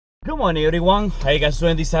Good morning everyone, how you guys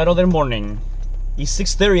doing this Saturday morning? It's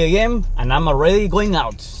 6:30 a.m. and I'm already going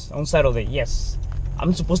out on Saturday. Yes,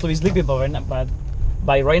 I'm supposed to be sleeping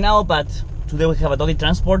by right now, but today we have a doggy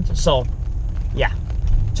transport, so yeah.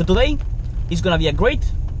 So today is gonna be a great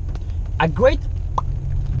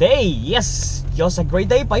day. Yes, just a great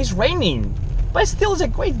day, but it's raining, but still it's a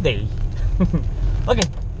great day. Okay,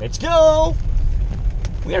 let's go.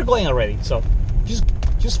 We are going already, so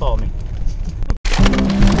just follow me.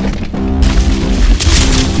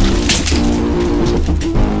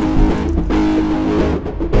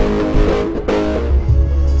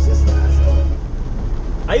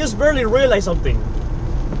 I just barely realized something.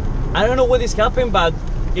 I don't know what this happened, but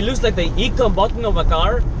it looks like the econ button of a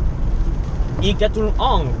car, it got turned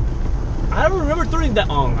on. I don't remember turning that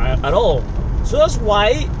on at all. So that's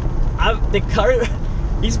why the car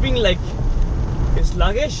is being like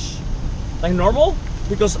sluggish, like normal,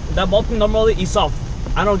 because that button normally is off.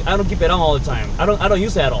 I don't keep it on all the time. I don't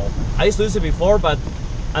use it at all. I used to use it before, but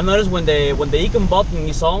I noticed when the econ button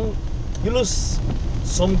is on, you lose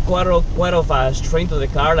some quite of a strength to the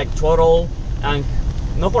car, like throttle and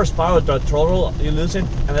no horsepower to throttle, you lose it,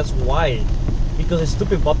 and that's why, because the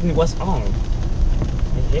stupid button was on.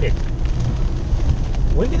 I hate it.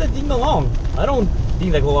 When did that thing go on? I don't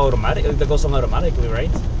think that goes on automatically,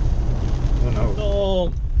 right? I don't know.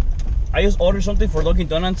 So I just ordered something for Dunkin'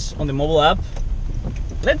 Donuts on the mobile app.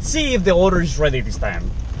 Let's see if the order is ready this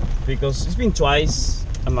time, because it's been twice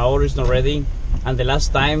and my order is not ready, and the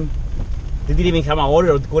last time they didn't even have my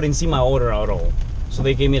order or couldn't see my order at all. So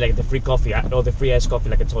they gave me like the free coffee, or the free iced coffee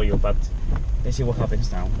like I told you, but let's see what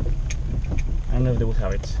happens now. I don't know if they will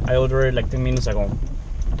have it. I ordered it like 10 minutes ago.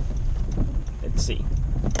 Let's see.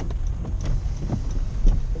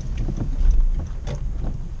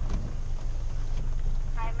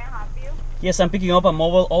 Hi, may I help you? Yes, I'm picking up a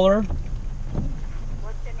mobile order.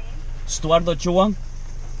 What's your name? Stuardo Chua.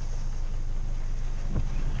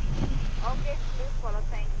 Okay, please follow.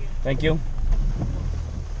 Thank you. Thank you.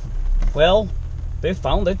 Well, they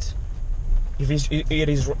found it. If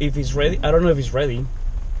it's ready, I don't know if it's ready,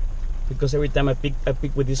 because every time I pick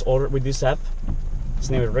with this order with this app, it's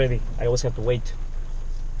never ready. I always have to wait.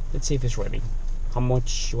 Let's see if it's ready. How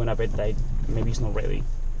much you wanna bet that maybe it's not ready?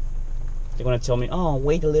 They're gonna tell me, oh,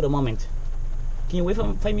 wait a little moment. Can you wait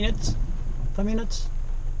for 5 minutes? 5 minutes?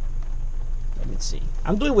 Let me see.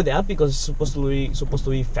 I'm doing it with the app because it's supposed to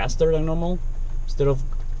be faster than normal. Instead of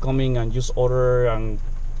coming and just order, and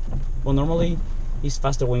well, normally it's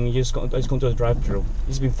faster when you just go to the drive-thru.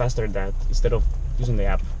 It's been faster than that instead of using the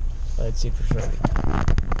app. But let's see if it's ready.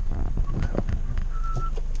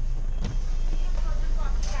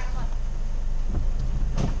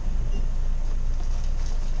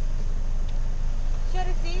 Sure,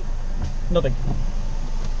 receipt. Nothing.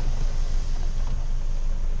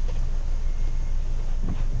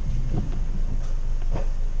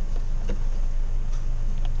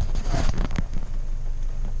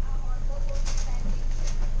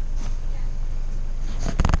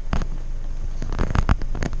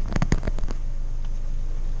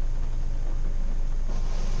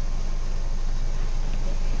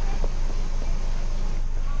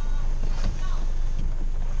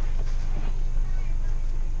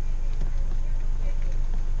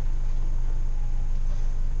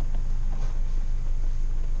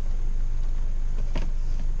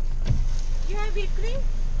 You have whipped cream?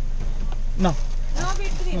 No. No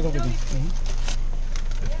whipped cream. No whipped cream.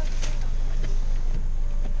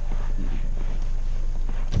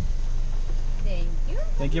 Thank you.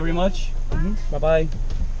 Thank you very much. Bye bye.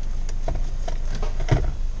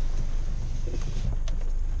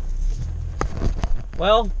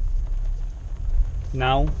 Well,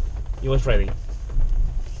 now it was ready.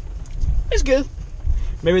 It's good.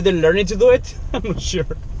 Maybe they're learning to do it. I'm not sure,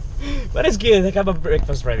 but it's good. I have a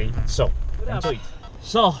breakfast ready, so enjoy it.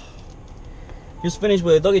 So, just finished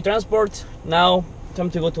with the doggy transport. Now, time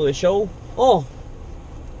to go to the show. Oh,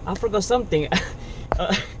 I forgot something.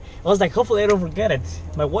 I was like, hopefully I don't forget it.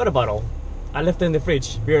 My water bottle. I left it in the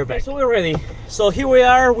fridge. Be right back. Okay, so we're ready. So here we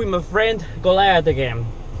are with my friend Goliath again.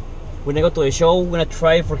 When I go to the show, we're gonna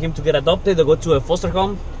try for him to get adopted or go to a foster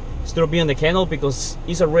home instead of being in the kennel, because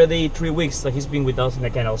he's already 3 weeks that he's been with us in the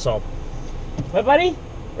kennel. So, everybody,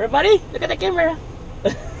 look at the camera.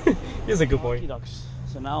 He's a good boy.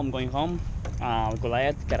 So now I'm going home.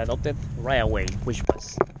 Goliath got adopted right away, which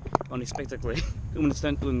was unexpectedly.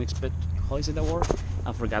 How is it that word?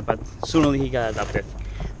 I forgot, but suddenly he got adopted,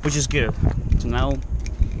 which is good. So now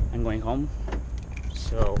I'm going home.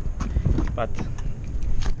 So, but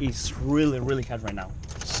it's really hot right now.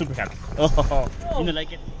 Super hot. Oh, you know,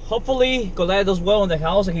 like it. Hopefully Goliath does well in the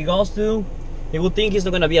house that he goes to. The good thing he's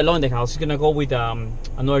not gonna be alone in the house. He's gonna go with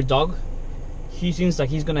another dog. He seems like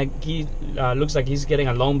he looks like he's getting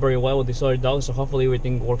along very well with this other dog. So hopefully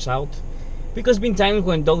everything works out. Because been times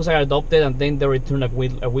when dogs are adopted and then they return like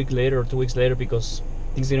a week later or 2 weeks later because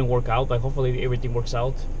things didn't work out. But hopefully everything works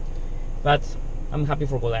out. But I'm happy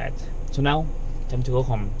for that. So now, time to go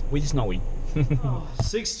home with Snowy.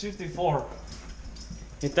 6:54.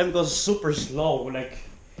 The time goes super slow. Like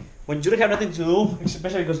when you don't have nothing to do,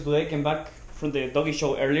 especially because today I came back from the doggy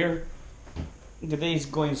show earlier. The day is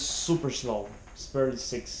going super slow. It's barely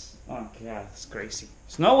 6. Oh god, it's crazy.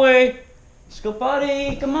 Snowy, let's go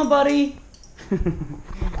buddy. Come on, buddy.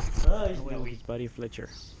 Oh, Snowy's buddy Fletcher.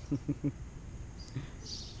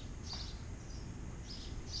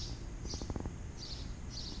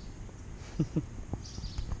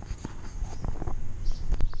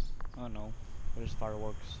 Oh no, there's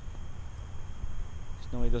fireworks.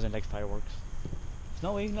 Snowy doesn't like fireworks.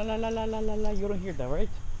 Snowy, la la la la la la la. You don't hear that, right?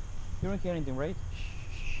 You don't hear anything, right?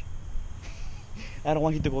 Shh. I don't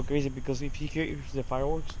want you to go crazy because if he hears the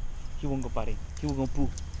fireworks, he won't go potty. He will go poo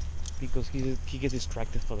because he gets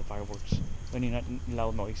distracted for the fireworks when you're not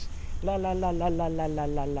loud noise. La la la la la la la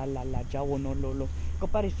la la la la. Jawo no lo lo. Go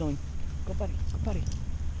potty, Snowy. Go potty. Go potty.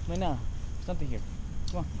 No, no. There's nothing here.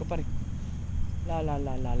 Come on, go potty. La la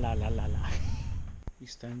la la la la la la.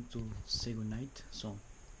 It's time to say goodnight, so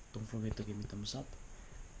don't forget to give me a thumbs up.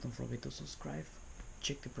 Don't forget to subscribe.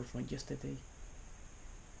 Check the performance yesterday.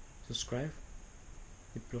 Subscribe.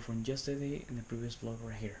 The performance yesterday and the previous vlog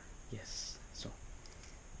right here. Yes. So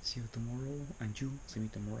see you tomorrow, and you see me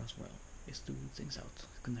tomorrow as well. Let's do things out.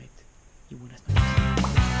 Good night. You want to